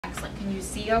Excellent. Can you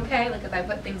see okay? Like if I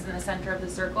put things in the center of the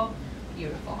circle?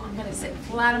 Beautiful. I'm going to sit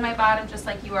flat on my bottom just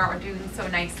like you are. We're doing so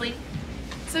nicely.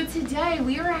 So today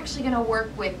we are actually going to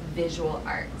work with visual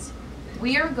art.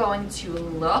 We are going to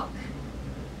look,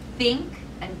 think,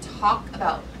 and talk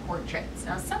about portraits.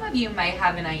 Now some of you might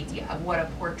have an idea of what a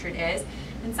portrait is,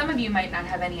 and some of you might not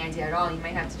have any idea at all. You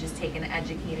might have to just take an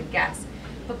educated guess.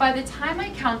 But by the time I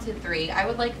count to 3, I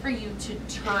would like for you to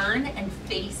turn and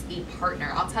face a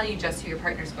partner. I'll tell you just who your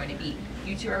partner is going to be.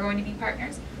 You two are going to be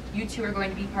partners. You two are going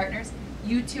to be partners.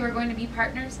 You two are going to be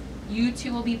partners. You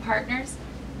two will be partners.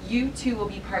 You two will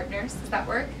be partners. Does that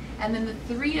work? And then the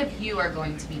 3 of you are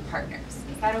going to be partners.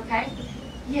 Is that okay?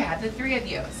 Yeah, the 3 of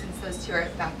you, since those 2 are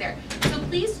back there. So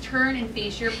please turn and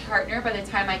face your partner by the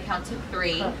time I count to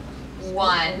 3.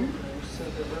 1.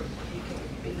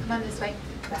 Come on this way.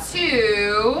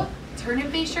 2. Turn and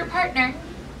face your partner.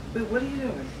 Wait, what are you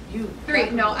doing? You. 3.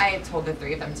 No, I had told the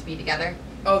 3 of them to be together.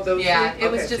 Oh, those yeah, 3?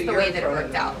 it was Okay, just so the way that it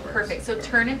worked out. Numbers. Perfect. So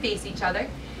turn and face each other.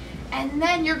 And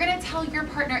then you're going to tell your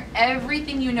partner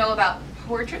everything you know about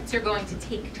portraits. You're going to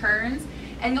take turns,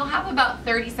 and you'll have about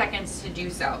 30 seconds to do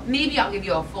so. Maybe I'll give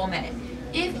you a full minute.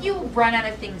 If you run out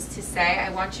of things to say, I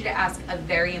want you to ask a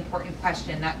very important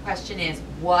question. That question is,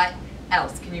 what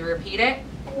else? Can you repeat it?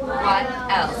 What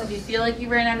else? If you feel like you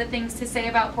ran out of things to say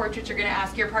about portraits, you're going to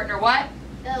ask your partner what?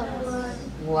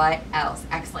 What else?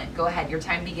 Excellent. Go ahead. Your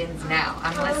time begins now.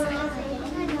 I'm listening.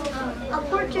 A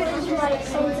portrait is like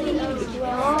something you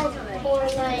draw, or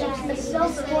like a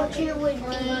self-portrait would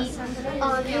be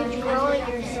you drawing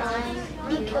yourself.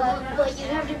 But you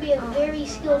have to be a very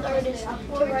skilled artist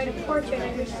to write a portrait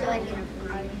of yourself.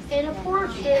 And a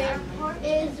portrait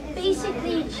is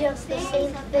basically just the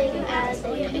same thing as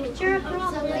a picture, but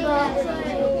more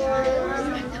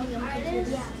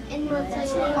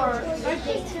art.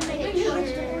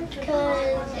 Because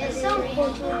a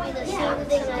self-portrait would be the same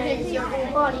thing as your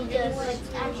whole body does,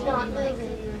 not like.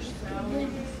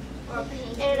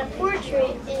 And a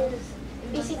portrait is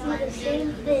basically the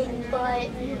same thing, but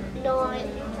not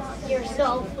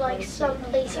yourself, like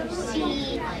someplace you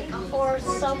see or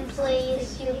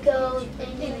someplace you go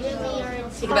and you really are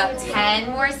inspired. Take about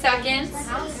 10 more seconds.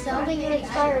 Something you're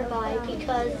inspired by,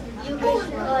 because you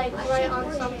can like write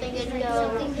on something and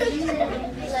go, like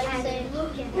say,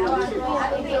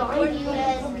 and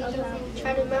you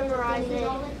try to memorize it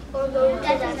or go to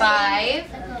that.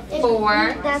 5,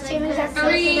 4, that same exact 3,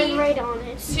 place and then write on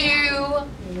it.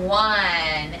 2, 1.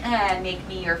 And make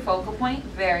me your focal point.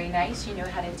 Very nice. You know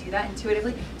how to do that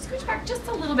intuitively. Scooch back just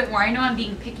a little bit more. I know I'm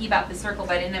being picky about the circle,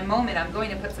 but in a moment I'm going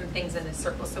to put some things in the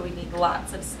circle, so we need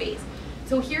lots of space.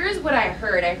 So here's what I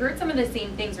heard. I heard some of the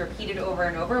same things repeated over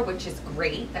and over, which is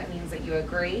great. That means that you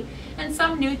agree. And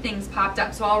some new things popped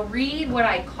up. So I'll read what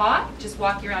I caught, just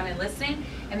walking around and listening,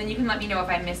 and then you can let me know if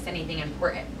I missed anything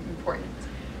important.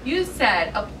 You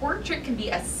said a portrait can be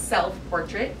a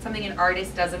self-portrait, something an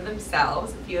artist does of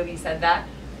themselves. A few of you said that.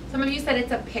 Some of you said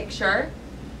it's a picture.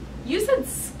 You said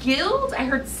skilled. I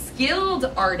heard skilled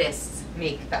artists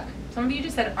make them. Some of you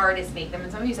just said artists make them,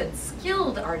 and some of you said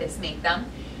skilled artists make them.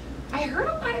 I heard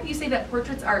a lot of you say that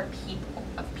portraits are people,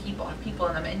 have people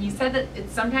in them, and you said that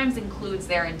it sometimes includes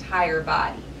their entire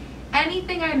body.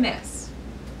 Anything I missed?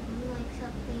 Like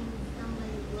something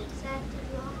somebody looks at to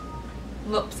draw.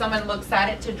 Look, someone looks at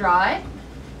it to draw it.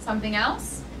 Something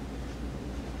else?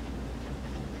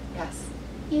 Yes.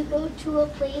 You go to a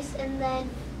place and then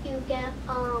you get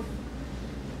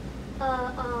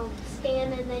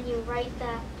stand and then you write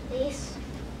that place.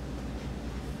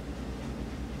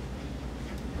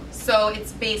 So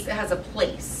it's based, it has a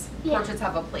place. Yeah. Portraits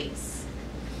have a place.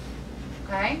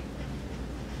 Okay?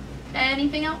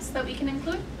 Anything else that we can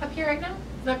include up here right now?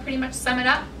 Does that pretty much sum it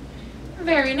up?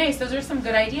 Very nice. Those are some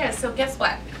good ideas. So guess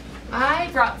what?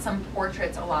 I brought some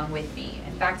portraits along with me.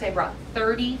 In fact, I brought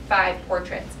 35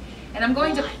 portraits. And I'm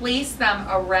going to place them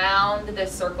around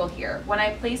this circle here. When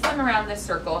I place them around this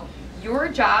circle, your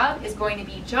job is going to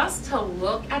be just to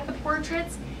look at the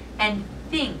portraits and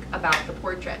think about the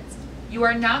portraits. You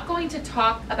are not going to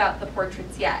talk about the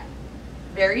portraits yet.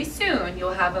 Very soon,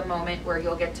 you'll have a moment where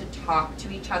you'll get to talk to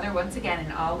each other once again,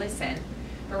 and I'll listen.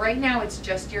 But right now, it's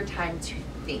just your time to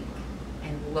think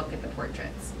and look at the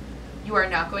portraits. You are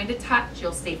not going to touch.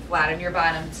 You'll stay flat on your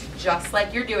bottoms, just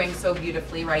like you're doing so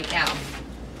beautifully right now.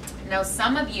 Now,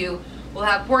 some of you will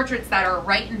have portraits that are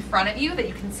right in front of you that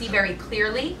you can see very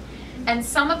clearly. And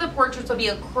some of the portraits will be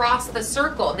across the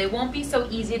circle. They won't be so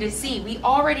easy to see. We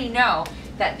already know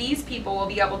that these people will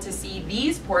be able to see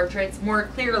these portraits more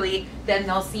clearly than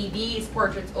they'll see these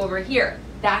portraits over here.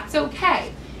 That's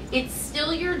okay. It's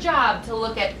still your job to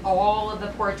look at all of the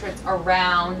portraits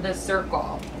around the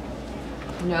circle.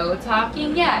 No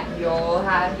talking yet. You'll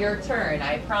have your turn,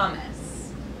 I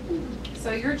promise.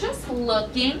 So you're just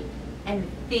looking and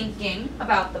thinking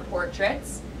about the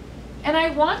portraits. And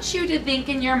I want you to think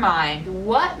in your mind,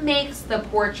 what makes the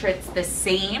portraits the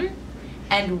same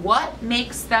and what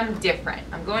makes them different?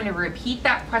 I'm going to repeat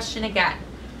that question again.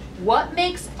 What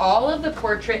makes all of the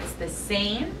portraits the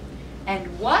same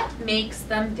and what makes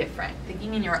them different?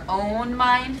 Thinking in your own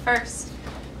mind first,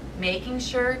 making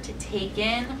sure to take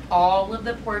in all of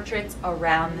the portraits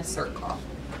around the circle.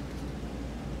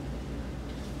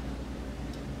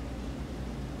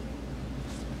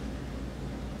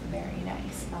 Very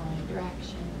nice, following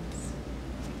directions.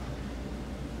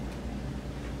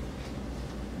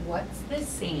 What's the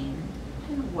same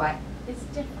and what is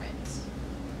different?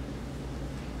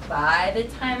 By the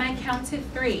time I count to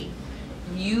 3,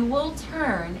 you will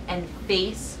turn and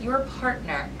face your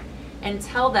partner and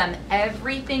tell them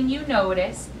everything you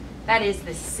notice that is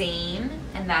the same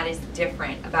and that is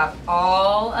different about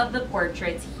all of the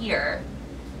portraits here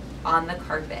on the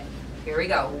carpet. Here we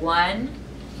go. 1,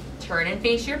 turn and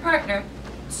face your partner.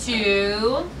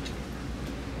 2,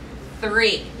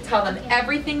 3. Tell them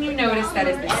everything you notice that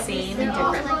is the same and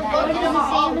different.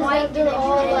 They're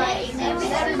all like, and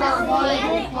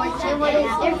what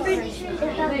is different is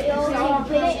that they all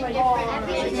take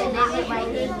place in different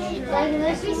places. Like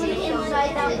this is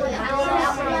inside that one,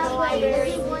 that one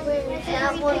library,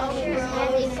 that one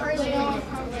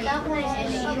that one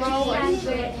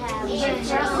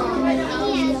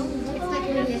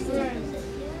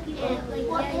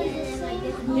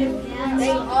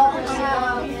They all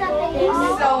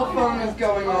have cell phone is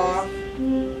going off.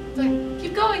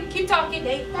 Keep going, keep talking.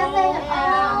 They all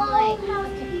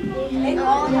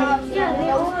have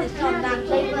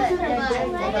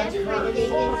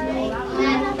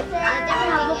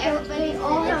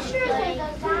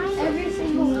every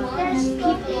single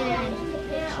people.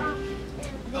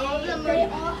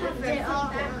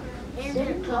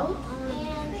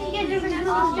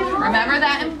 Remember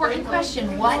that important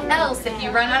question. What else if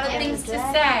you run out of things to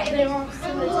say? They all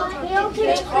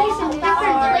take place in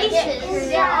different places.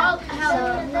 They all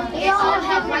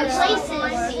have places.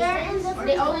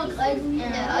 They all look like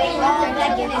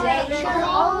back in the day.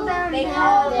 All of them. They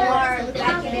all are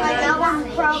back in the day.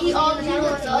 He all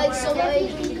looks like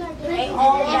somebody.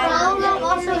 All of them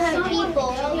also have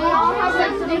people. They all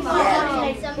have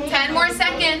 10 more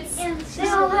seconds. They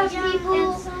all have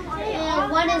people.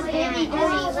 And one is very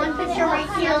dirty. One picture right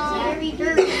here is very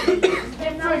dirty.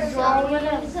 And like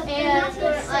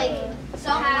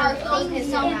some are clean and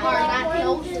some are not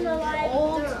close.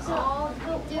 All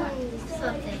doing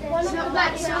something.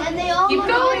 And they all Keep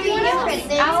going. different.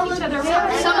 They all look Ask each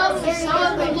other. some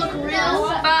of them look real.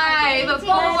 5, 4,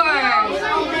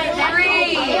 3, 2,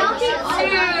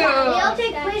 They all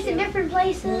take place in different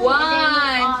places.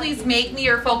 1. Please make me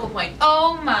your focal point.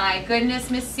 Oh my goodness,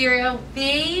 Miss Serial.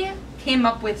 They came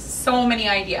up with so many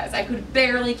ideas. I could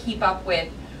barely keep up with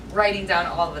writing down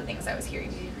all the things I was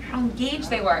hearing. How engaged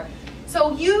they were.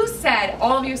 So you said,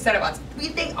 all of you said at once,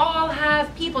 they all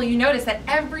have people. You notice that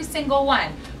every single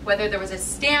one, whether there was a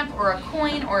stamp or a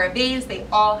coin or a vase, they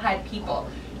all had people.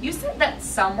 You said that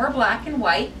some were black and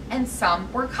white and some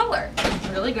were colored.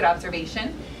 Really good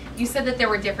observation. You said that there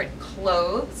were different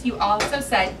clothes. You also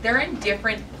said they're in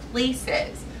different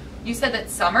places. You said that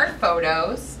some are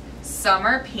photos, some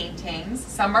are paintings,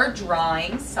 some are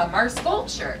drawings, some are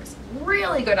sculptures.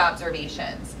 Really good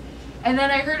observations. And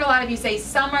then I heard a lot of you say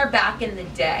some are back in the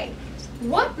day.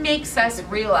 What makes us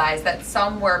realize that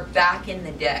some were back in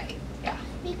the day? Yeah.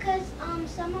 Because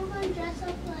some of them dress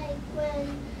up like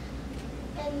when,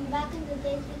 and back in the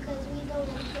days, because we don't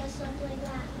dress up like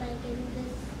that, like in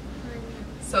this time.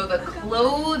 So the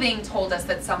clothing told us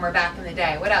that some were back in the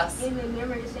day. What else? And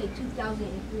remember to say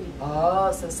 2003.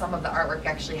 Oh, so some of the artwork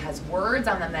actually has words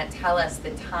on them that tell us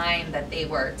the time that they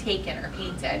were taken or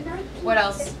painted. What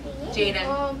else,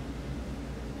 Jaden?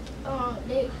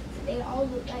 They all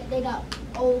look like they got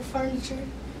old furniture.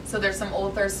 So there's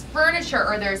furniture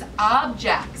or there's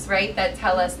objects, right, that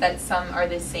tell us that some are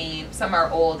the same, some are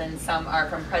old and some are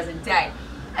from present day.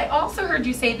 I also heard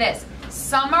you say this,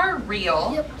 some are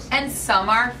real and some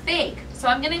are fake. So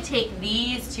I'm going to take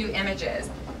these 2 images.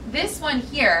 This one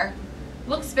here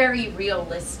looks very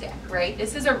realistic, right?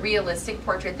 This is a realistic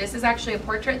portrait. This is actually a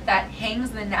portrait that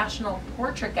hangs in the National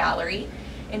Portrait Gallery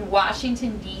in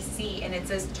Washington, D.C., and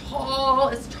it's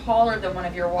taller than one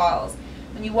of your walls.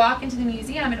 When you walk into the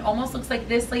museum, it almost looks like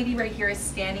this lady right here is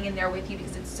standing in there with you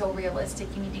because it's so realistic.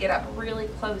 You need to get up really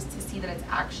close to see that it's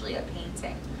actually a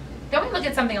painting. Then we look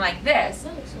at something like this.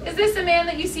 Is this a man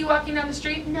that you see walking down the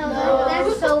street? No,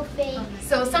 that's so fake.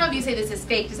 So some of you say this is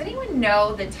fake. Does anyone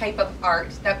know the type of art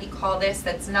that we call this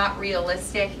that's not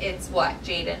realistic? It's what,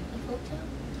 Jaden?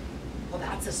 Well,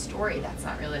 that's a story that's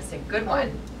not realistic. Good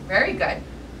one. Very good.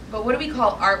 But what do we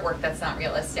call artwork that's not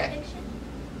realistic?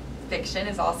 Fiction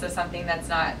is also something that's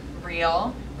not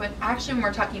real. But actually when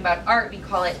we're talking about art, we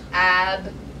call it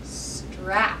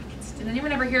abstract. Did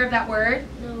anyone ever hear of that word?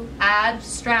 No.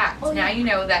 Abstract. Oh, now yeah. you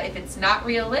know that if it's not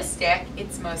realistic,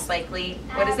 it's most likely,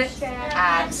 what is it? Abstract.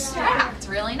 Abstract.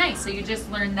 Really nice. So you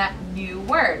just learned that new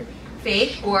word.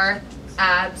 Fake or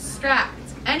abstract.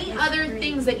 Any other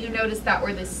things that you noticed that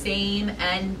were the same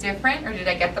and different, or did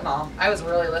I get them all? I was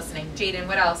really listening. Jaden,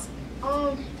 what else?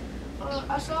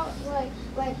 I saw like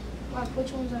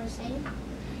which ones are the same.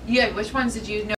 Yeah, which ones did you know?